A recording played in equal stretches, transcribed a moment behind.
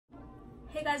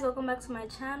Hey guys, welcome back to my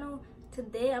channel.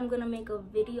 Today I'm gonna make a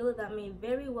video that may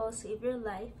very well save your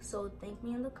life, so thank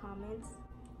me in the comments.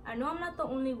 I know I'm not the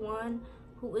only one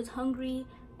who is hungry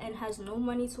and has no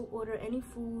money to order any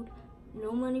food,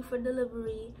 no money for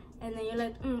delivery, and then you're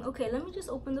like, okay, let me just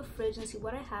open the fridge and see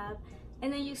what I have.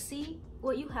 And then you see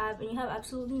what you have and you have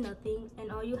absolutely nothing, and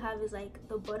all you have is like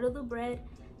the butter, the bread,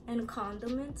 and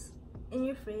condiments in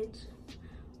your fridge.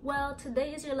 Well,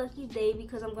 today is your lucky day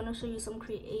because I'm gonna show you some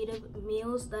creative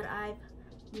meals that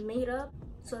I've made up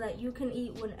so that you can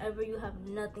eat whenever you have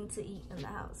nothing to eat in the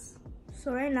house.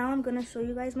 So right now I'm gonna show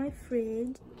you guys my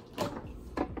fridge.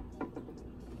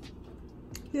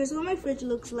 Here's what my fridge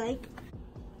looks like.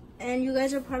 And you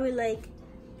guys are probably like,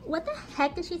 what the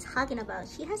heck is she talking about?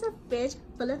 She has a fridge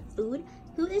full of food?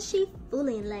 Who is she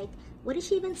fooling? Like, what is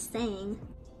she even saying?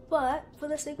 But for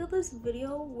the sake of this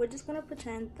video, we're just gonna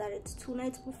pretend that it's 2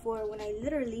 nights before when I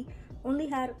literally only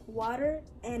had water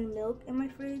and milk in my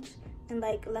fridge and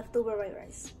like leftover white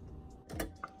rice.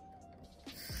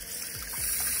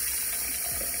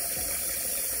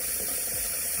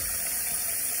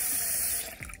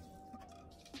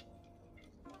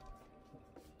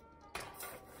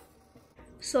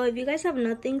 So if you guys have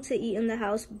nothing to eat in the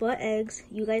house but eggs,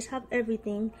 you guys have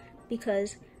everything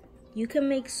because you can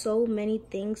make so many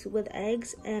things with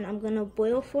eggs, and I'm gonna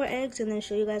boil 4 eggs and then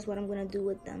show you guys what I'm gonna do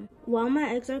with them. While my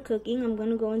eggs are cooking, I'm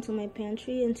gonna go into my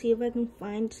pantry and see if I can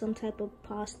find some type of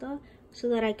pasta so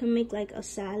that I can make like a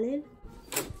salad.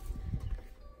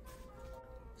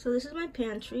 So this is my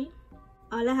pantry.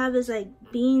 All I have is like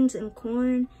beans and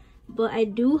corn, but I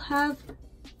do have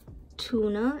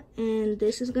tuna, and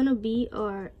this is gonna be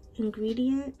our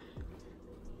ingredient.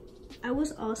 I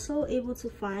was also able to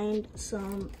find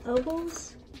some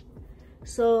elbows.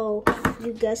 So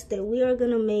you guessed it, we are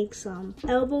gonna make some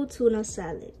elbow tuna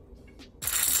salad.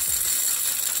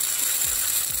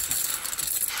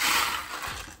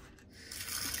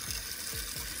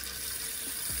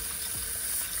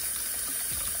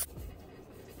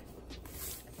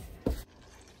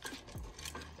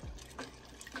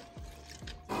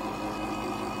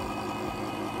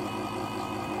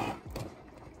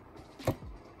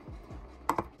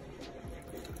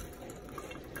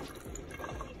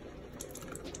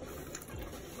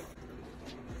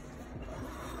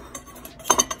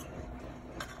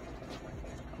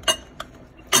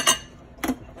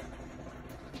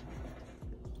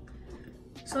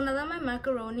 So now that my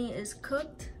macaroni is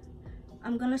cooked,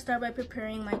 I'm gonna start by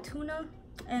preparing my tuna.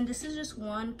 And this is just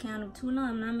 1 can of tuna.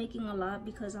 I'm not making a lot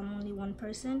because I'm only 1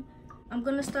 person. I'm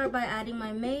gonna start by adding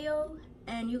my mayo,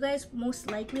 and you guys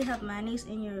most likely have mayonnaise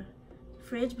in your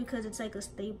fridge because it's like a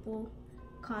staple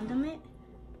condiment.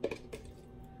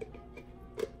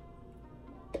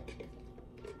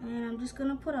 And I'm just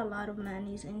gonna put a lot of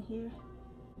mayonnaise in here.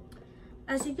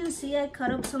 As you can see, I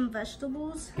cut up some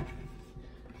vegetables.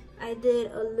 I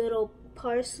did a little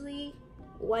parsley,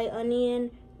 white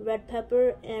onion, red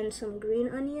pepper, and some green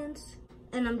onions.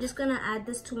 And I'm just gonna add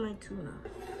this to my tuna.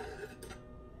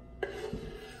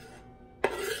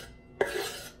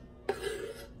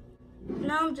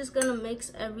 Now I'm just gonna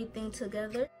mix everything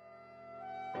together.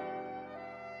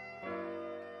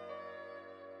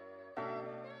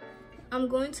 I'm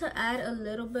going to add a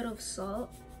little bit of salt.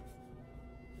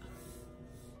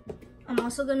 I'm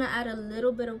also gonna add a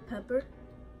little bit of pepper.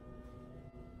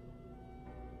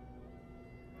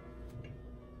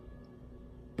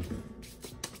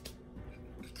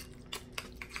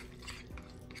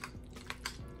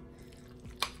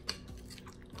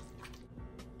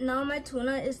 Now my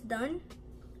tuna is done.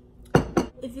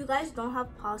 If you guys don't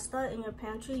have pasta in your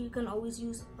pantry, you can always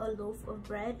use a loaf of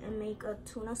bread and make a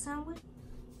tuna sandwich.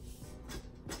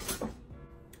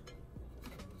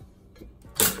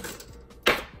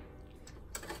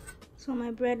 So my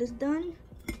bread is done.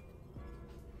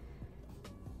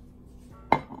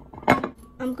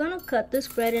 I'm gonna cut this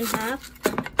bread in half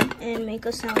and make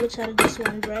a sandwich out of this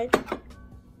one bread.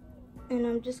 And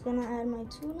I'm just gonna add my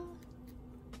tuna.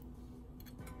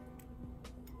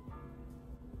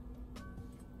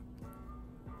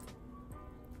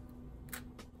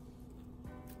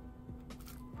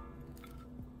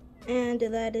 And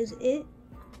that is it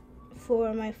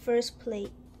for my first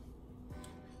plate.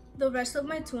 The rest of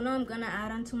my tuna I'm gonna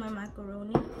add onto my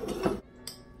macaroni.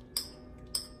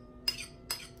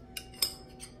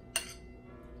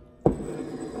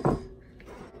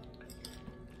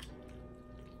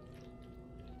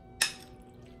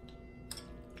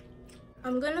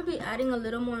 I'm gonna be adding a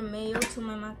little more mayo to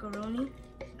my macaroni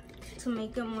to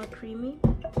make it more creamy.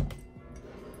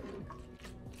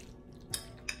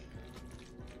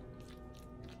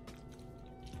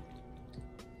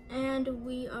 And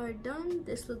we are done.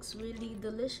 This looks really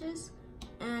delicious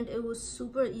and it was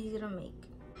super easy to make.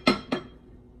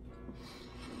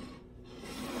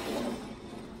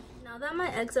 Now that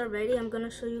my eggs are ready, I'm gonna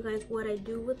show you guys what I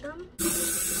do with them.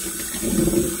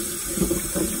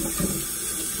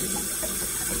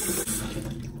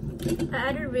 I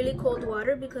added really cold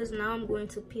water because now I'm going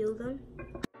to peel them.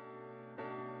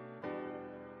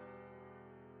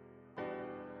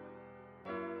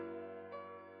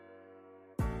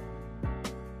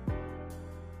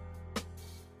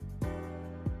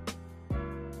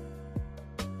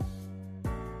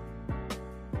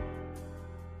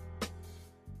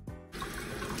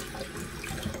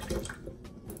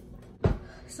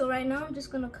 So right now I'm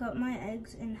just gonna cut my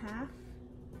eggs in half.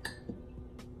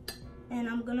 And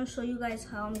I'm gonna show you guys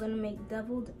how I'm gonna make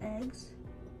deviled eggs.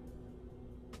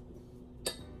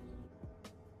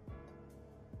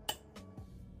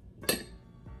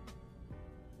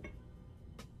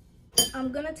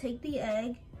 I'm gonna take the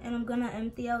egg and I'm gonna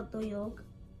empty out the yolk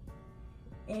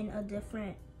in a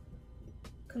different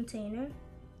container.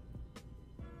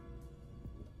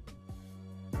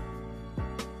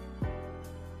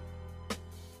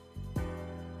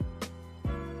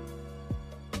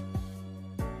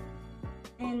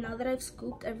 And now that I've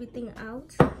scooped everything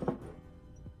out,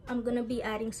 I'm gonna be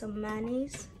adding some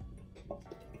mayonnaise.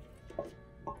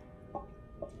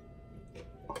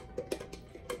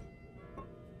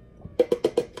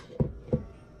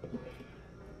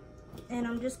 And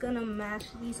I'm just gonna mash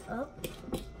these up.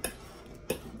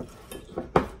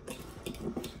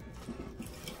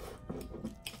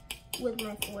 With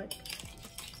my fork.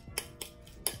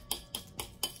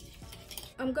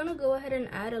 I'm gonna go ahead and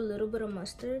add a little bit of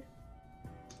mustard.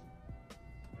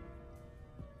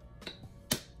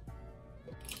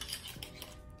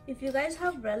 If you guys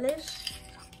have relish,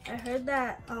 I heard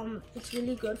that it's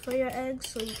really good for your eggs,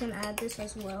 so you can add this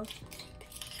as well.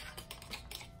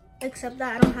 Except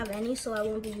that I don't have any, so I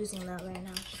won't be using that right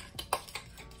now.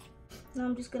 Now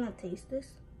I'm just gonna taste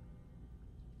this.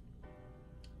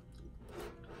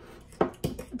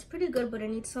 It's pretty good, but it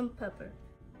needs some pepper.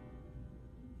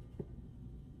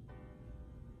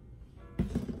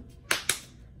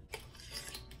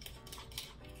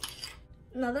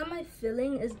 Now that my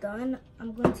filling is done,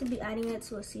 I'm going to be adding it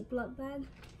to a Ziploc bag.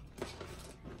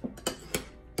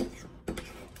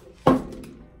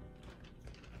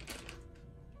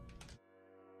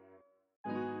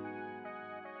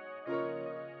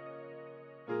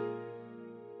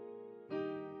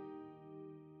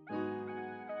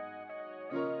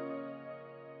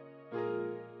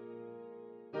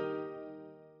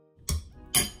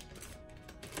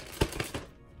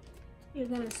 You're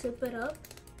gonna zip it up.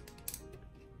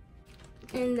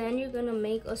 And then you're gonna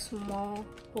make a small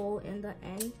hole in the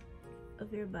end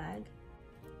of your bag.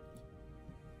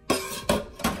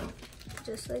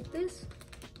 Just like this.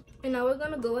 And now we're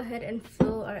gonna go ahead and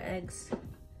fill our eggs.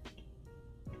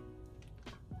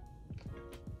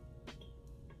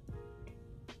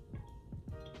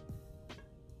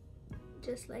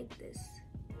 Just like this.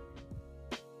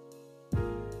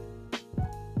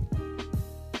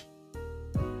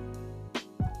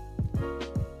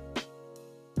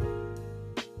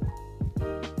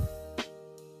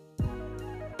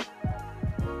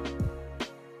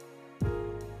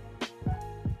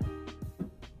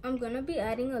 I'm gonna be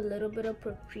adding a little bit of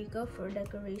paprika for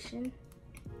decoration.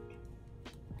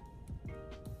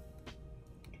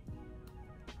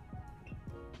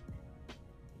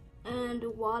 And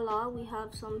voila, we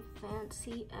have some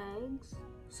fancy eggs.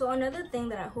 So another thing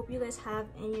that I hope you guys have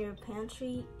in your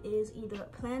pantry is either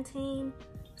a plantain,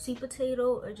 sweet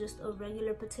potato, or just a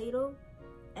regular potato.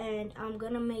 And I'm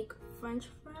gonna make French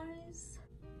fries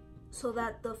so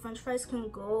that the French fries can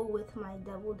go with my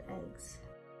deviled eggs.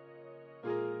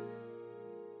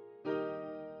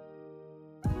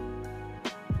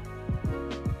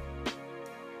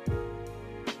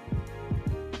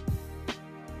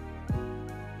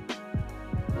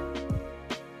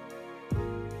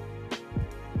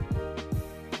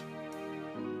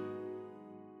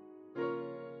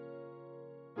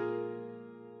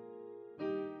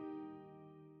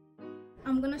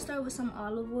 I'm gonna start with some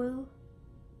olive oil,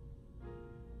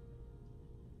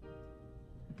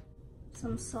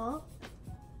 some salt,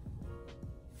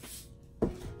 a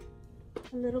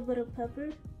little bit of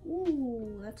pepper.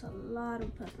 Ooh, that's a lot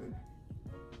of pepper.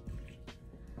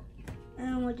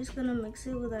 And we're just gonna mix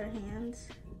it with our hands.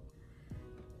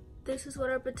 This is what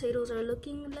our potatoes are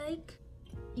looking like.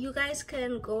 You guys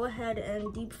can go ahead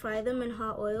and deep fry them in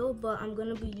hot oil, but I'm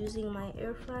gonna be using my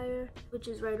air fryer, which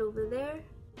is right over there.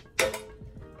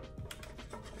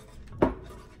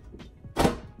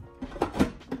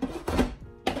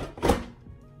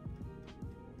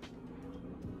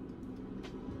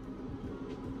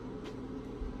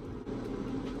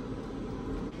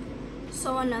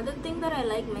 So another thing that I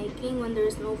like making when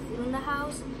there's no food in the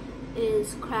house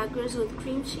is crackers with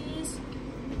cream cheese.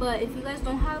 But if you guys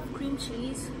don't have cream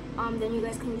cheese, then you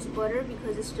guys can use butter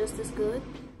because it's just as good.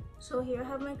 So here I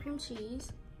have my cream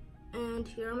cheese, and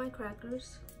here are my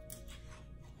crackers.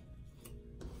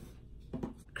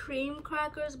 Cream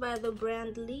crackers by the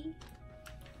brand Lee.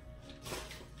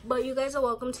 But you guys are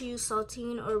welcome to use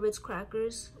saltine or Ritz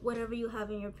crackers, whatever you have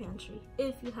in your pantry,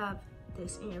 if you have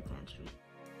this in your pantry.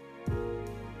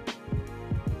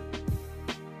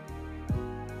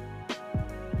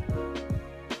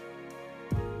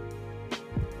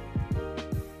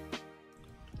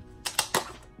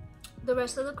 The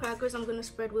rest of the crackers I'm gonna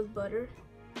spread with butter.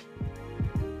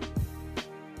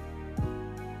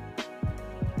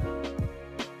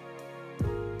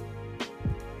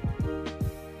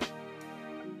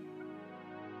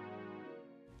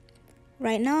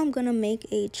 Right now I'm gonna make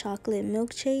a chocolate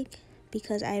milkshake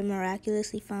because I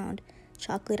miraculously found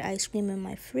chocolate ice cream in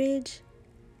my fridge.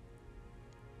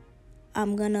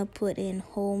 I'm gonna put in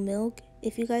whole milk.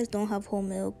 If you guys don't have whole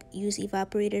milk, use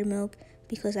evaporated milk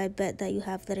because I bet that you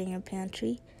have that in your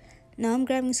pantry. Now I'm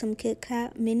grabbing some Kit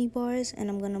Kat mini bars and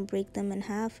I'm gonna break them in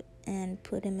half and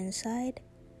put them inside.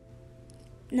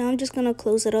 Now I'm just gonna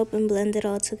close it up and blend it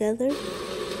all together.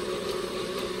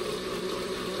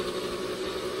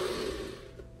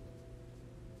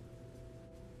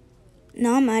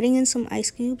 Now I'm adding in some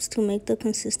ice cubes to make the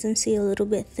consistency a little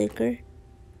bit thicker.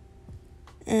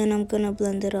 And I'm gonna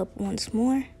blend it up once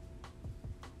more.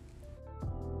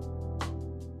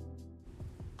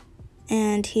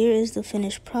 And here is the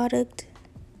finished product.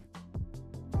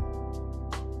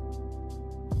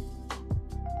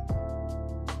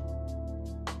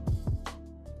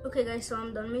 Okay guys, so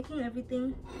I'm done making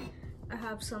everything. I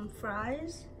have some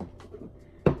fries,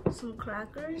 some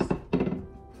crackers,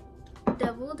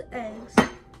 deviled eggs,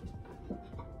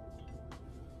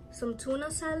 some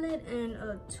tuna salad, and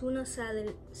a tuna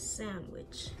salad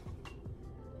sandwich.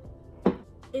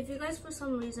 If you guys for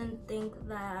some reason think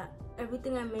that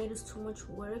everything I made is too much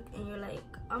work and you're like,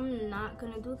 I'm not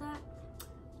gonna do that,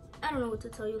 I don't know what to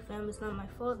tell you, fam. It's not my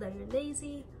fault that you're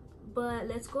lazy, but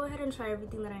let's go ahead and try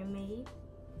everything that I made.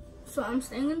 So I'm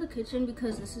staying in the kitchen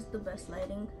because this is the best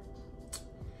lighting.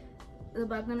 The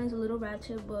background is a little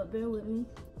ratchet, but bear with me.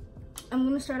 I'm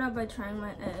gonna start out by trying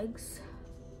my eggs.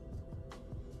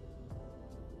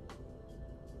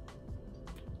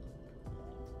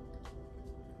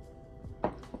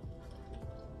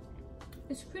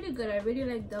 It's pretty good. I really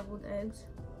like deviled eggs.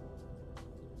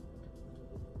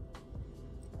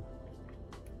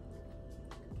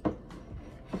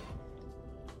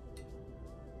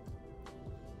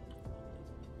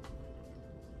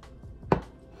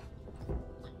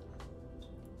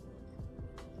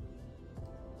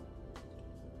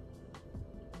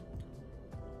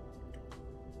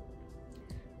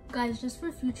 Guys, just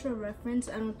for future reference,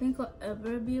 I don't think I'll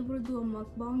ever be able to do a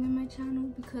mukbang in my channel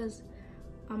because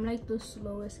I'm like the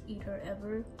slowest eater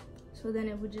ever. So then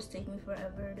it would just take me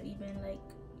forever to even like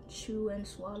chew and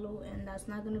swallow, and that's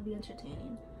not gonna be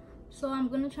entertaining. So I'm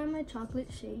gonna try my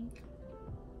chocolate shake.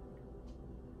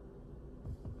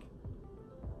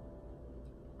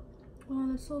 Oh,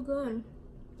 that's so good.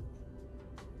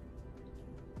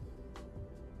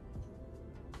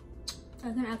 I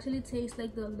can actually taste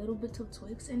like the little bits of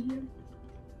Twix in here.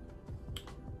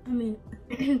 I mean,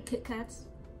 Kit Kats.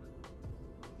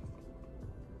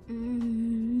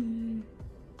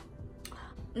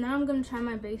 Now I'm gonna try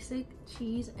my basic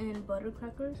cheese and butter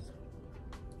crackers.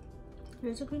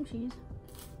 Here's the cream cheese.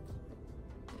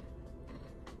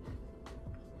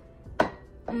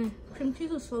 Cream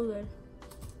cheese is so good.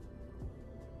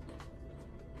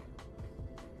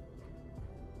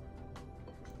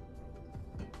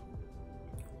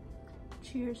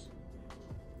 Cheers.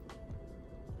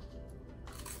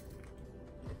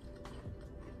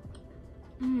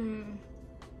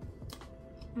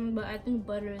 But I think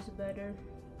butter is better.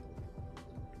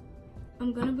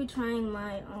 I'm gonna be trying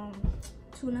my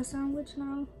tuna sandwich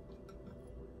now.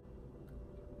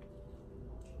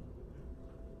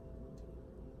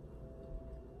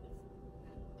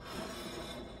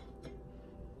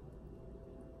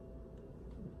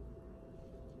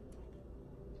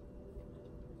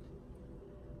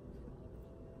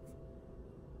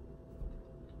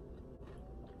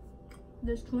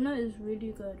 This tuna is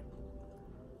really good.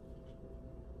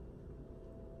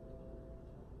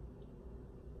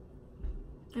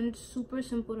 And it's super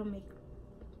simple to make.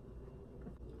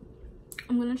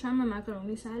 I'm gonna try my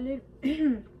macaroni salad.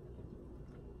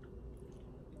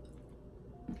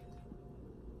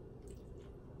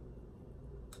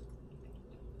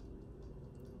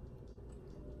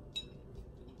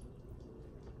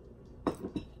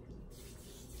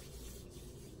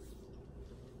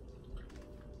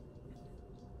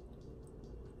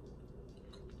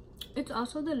 It's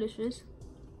also delicious.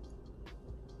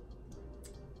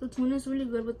 The tuna is really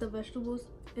good with the vegetables.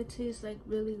 It tastes like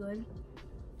really good.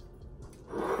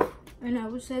 And I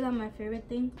would say that my favorite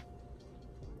thing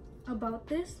about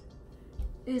this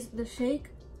is the shake,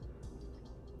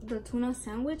 the tuna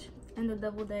sandwich, and the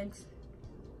deviled eggs.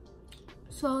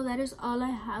 So that is all I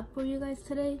have for you guys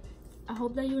today. I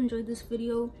hope that you enjoyed this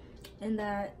video and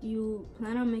that you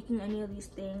plan on making any of these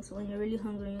things when you're really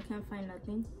hungry and you can't find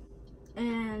nothing.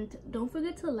 And don't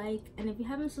forget to like, and if you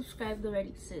haven't subscribed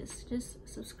already, sis, just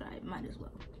subscribe, might as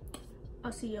well.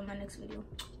 I'll see you in my next video.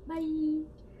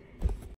 Bye.